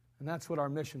 And that's what our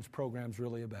missions program's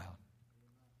really about.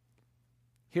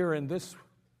 Here in this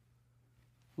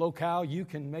locale, you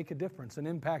can make a difference, an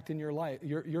impact in your life,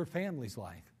 your family's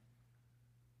life.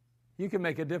 You can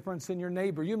make a difference in your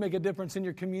neighbor. You make a difference in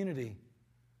your community,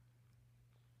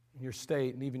 in your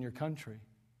state, and even your country.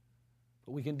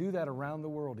 But we can do that around the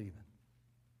world even.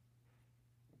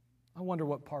 I wonder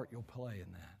what part you'll play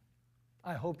in that.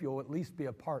 I hope you'll at least be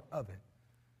a part of it.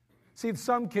 See,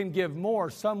 some can give more,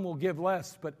 some will give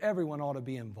less, but everyone ought to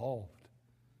be involved.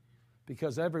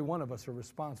 Because every one of us are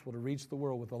responsible to reach the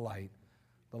world with the light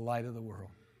of the world.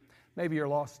 Maybe you're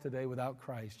lost today without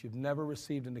Christ. You've never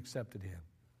received and accepted Him.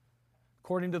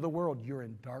 According to the world, you're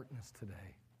in darkness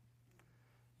today.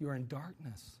 You're in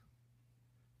darkness.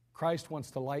 Christ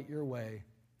wants to light your way.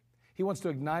 He wants to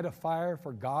ignite a fire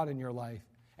for God in your life,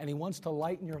 and He wants to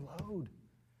lighten your load.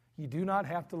 You do not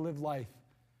have to live life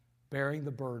bearing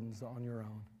the burdens on your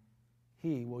own.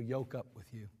 He will yoke up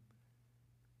with you.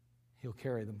 He'll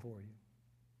carry them for you.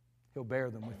 He'll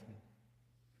bear them with you.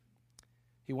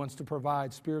 He wants to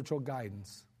provide spiritual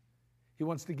guidance. He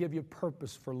wants to give you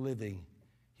purpose for living.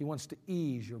 He wants to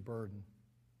ease your burden.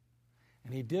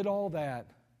 And He did all that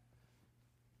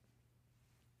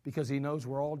because He knows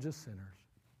we're all just sinners.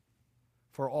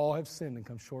 For all have sinned and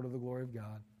come short of the glory of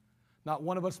God. Not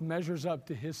one of us measures up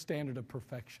to His standard of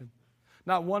perfection.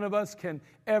 Not one of us can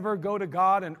ever go to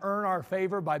God and earn our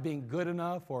favor by being good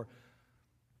enough or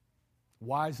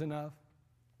wise enough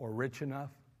or rich enough.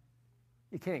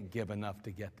 You can't give enough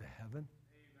to get to heaven.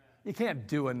 You can't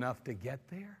do enough to get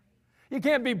there. You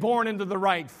can't be born into the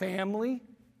right family.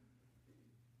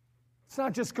 It's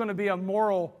not just going to be a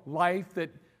moral life that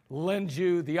lends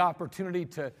you the opportunity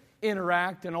to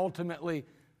interact and ultimately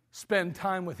spend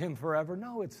time with Him forever.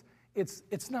 No,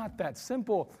 it's not that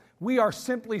simple. We are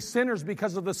simply sinners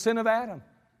because of the sin of Adam.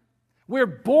 We're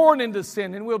born into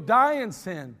sin and we'll die in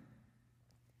sin.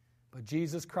 But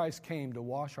Jesus Christ came to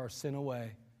wash our sin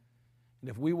away. And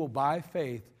if we will by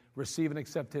faith receive and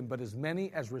accept Him, but as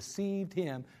many as received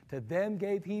Him, to them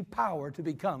gave He power to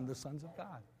become the sons of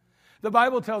God. The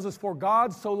Bible tells us, for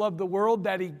God so loved the world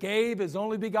that He gave His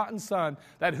only begotten Son,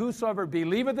 that whosoever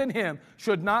believeth in Him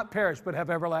should not perish but have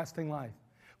everlasting life.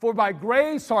 For by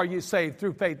grace are you saved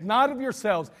through faith, not of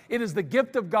yourselves. It is the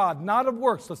gift of God, not of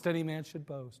works, lest any man should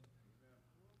boast.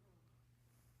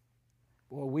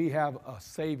 Well, we have a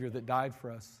Savior that died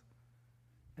for us.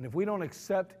 And if we don't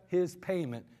accept His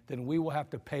payment, then we will have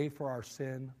to pay for our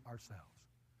sin ourselves.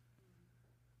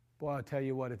 Boy, I tell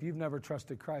you what, if you've never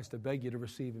trusted Christ, I beg you to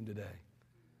receive Him today.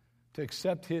 To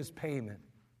accept His payment.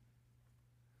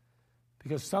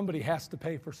 Because somebody has to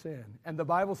pay for sin. And the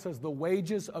Bible says the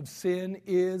wages of sin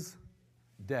is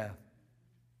death.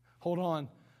 Hold on.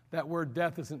 That word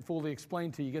death isn't fully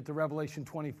explained to you. You get to Revelation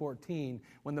 20:14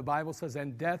 when the Bible says,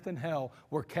 and death and hell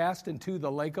were cast into the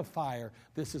lake of fire.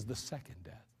 This is the second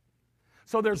death.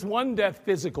 So there's one death,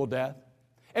 physical death.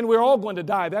 And we're all going to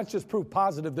die. That's just proof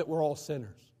positive that we're all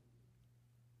sinners.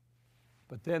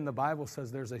 But then the Bible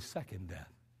says there's a second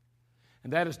death.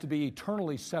 And that is to be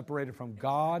eternally separated from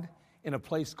God in a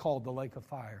place called the lake of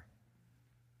fire.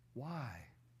 Why?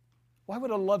 Why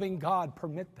would a loving God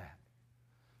permit that?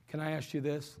 Can I ask you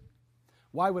this?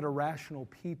 Why would a rational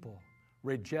people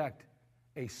reject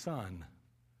a son,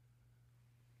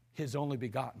 His only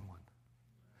begotten one?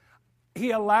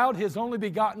 He allowed His only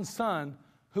begotten Son,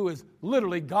 who is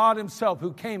literally God Himself,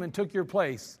 who came and took your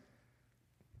place,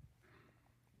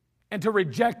 and to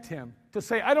reject Him, to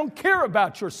say, I don't care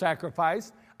about your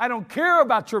sacrifice. I don't care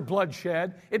about your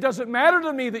bloodshed. It doesn't matter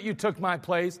to me that you took my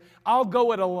place. I'll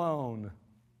go it alone.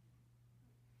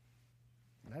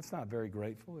 That's not very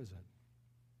grateful, is it?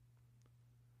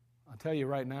 I'll tell you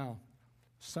right now,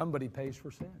 somebody pays for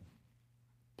sin.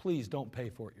 Please don't pay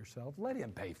for it yourself. Let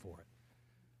Him pay for it.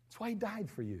 That's why He died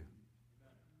for you,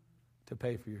 to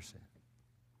pay for your sin.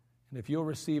 And if you'll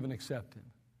receive and accept Him,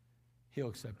 He'll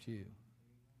accept you.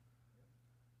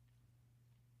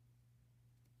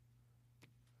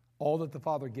 All that the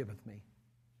Father giveth me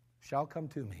shall come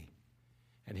to me,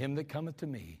 and him that cometh to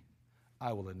me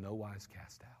I will in no wise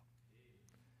cast out.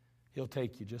 He'll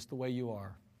take you just the way you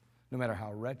are, no matter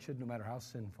how wretched, no matter how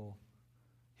sinful.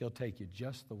 He'll take you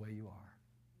just the way you are.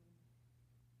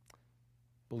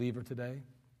 Believer today,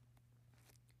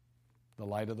 the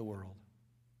light of the world.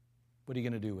 What are you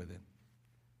going to do with it?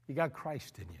 You got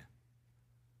Christ in you.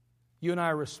 You and I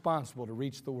are responsible to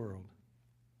reach the world.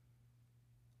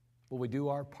 Will we do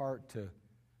our part to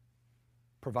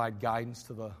provide guidance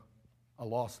to a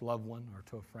lost loved one or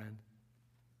to a friend?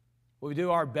 Will we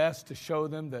do our best to show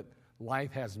them that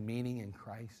life has meaning in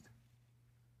Christ?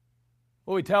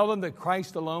 Will we tell them that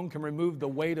Christ alone can remove the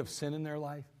weight of sin in their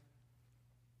life?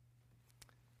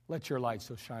 Let your light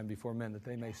so shine before men that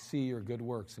they may see your good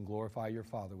works and glorify your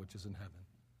Father which is in heaven.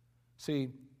 See,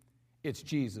 it's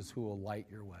Jesus who will light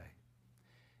your way.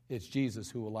 It's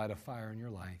Jesus who will light a fire in your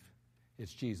life.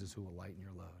 It's Jesus who will lighten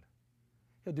your load.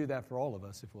 He'll do that for all of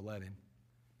us if we'll let Him.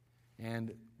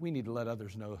 And we need to let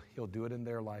others know He'll do it in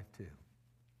their life too.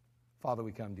 Father,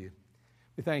 we come to you.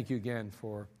 We thank you again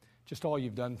for just all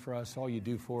you've done for us, all you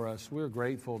do for us. We're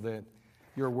grateful that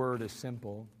your word is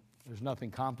simple. There's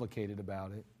nothing complicated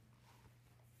about it.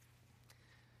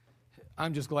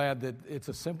 I'm just glad that it's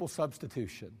a simple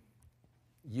substitution.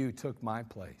 You took my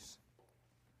place.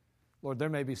 Lord, there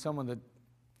may be someone that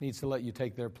needs to let you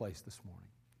take their place this morning,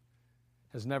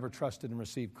 has never trusted and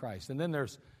received Christ. And then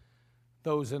there's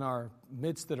those in our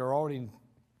midst that have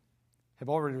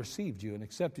already received you and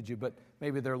accepted you, but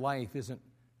maybe their life isn't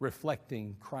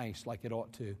reflecting Christ like it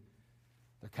ought to.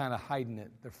 They're kind of hiding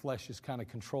it. Their flesh is kind of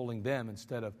controlling them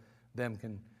instead of them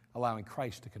allowing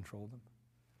Christ to control them.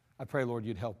 I pray, Lord,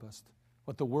 you'd help us.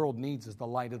 What the world needs is the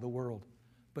light of the world,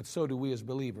 but so do we as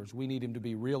believers. We need Him to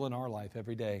be real in our life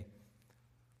every day.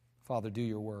 Father, do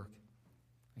your work.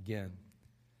 Again,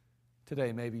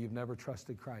 today maybe you've never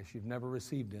trusted Christ. You've never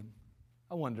received Him.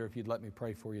 I wonder if you'd let me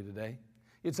pray for you today.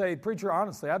 You'd say, preacher,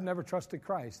 honestly, I've never trusted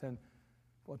Christ. And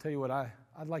well, I'll tell you what,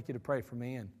 I'd like you to pray for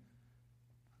me. And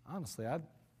honestly, I'd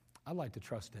like to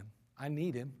trust Him. I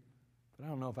need Him, but I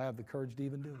don't know if I have the courage to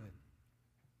even do it.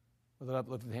 With an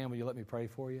uplifted hand, will you let me pray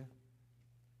for you?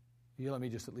 Will you let me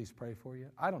just at least pray for you?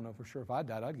 I don't know for sure if I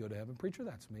died, I'd go to heaven. Preacher,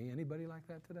 that's me. Anybody like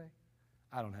that today?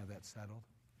 I don't have that settled.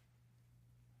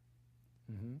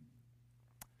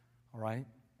 All right.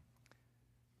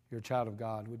 You're a child of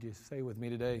God. Would you say with me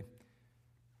today,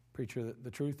 preacher, the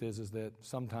truth is that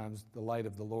sometimes the light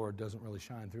of the Lord doesn't really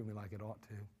shine through me like it ought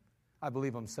to. I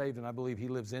believe I'm saved and I believe He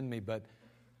lives in me, but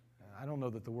I don't know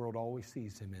that the world always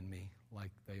sees Him in me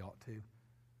like they ought to.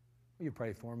 Will you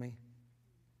pray for me?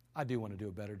 I do want to do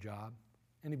a better job.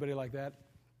 Anybody like that?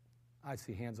 I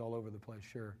see hands all over the place,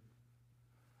 sure.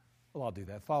 Well, I'll do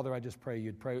that. Father, I just pray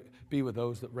you'd be with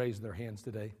those that raise their hands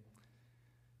today.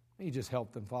 May you just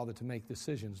help them, Father, to make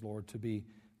decisions, Lord, to be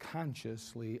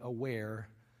consciously aware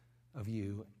of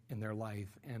you in their life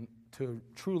and to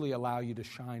truly allow you to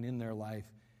shine in their life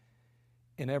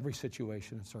in every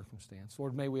situation and circumstance.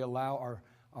 Lord, may we allow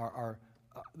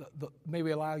may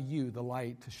we allow you, the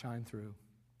light, to shine through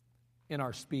in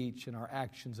our speech, in our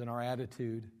actions, in our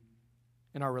attitude,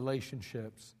 in our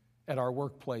relationships, at our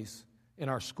workplace, in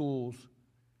our schools,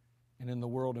 and in the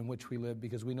world in which we live,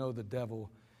 because we know the devil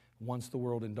wants the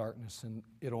world in darkness, and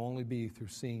it'll only be through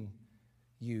seeing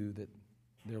you that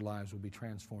their lives will be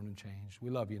transformed and changed. We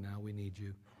love you now. We need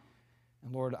you.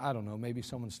 And Lord, I don't know, maybe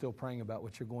someone's still praying about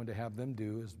what you're going to have them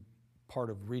do as part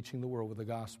of reaching the world with the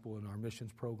gospel in our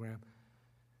missions program.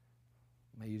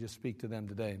 May you just speak to them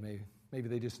today. Maybe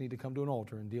they just need to come to an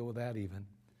altar and deal with that even.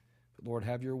 But Lord,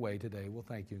 have your way today. We'll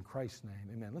thank you in Christ's name.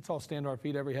 Amen. Let's all stand to our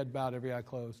feet, every head bowed, every eye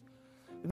closed.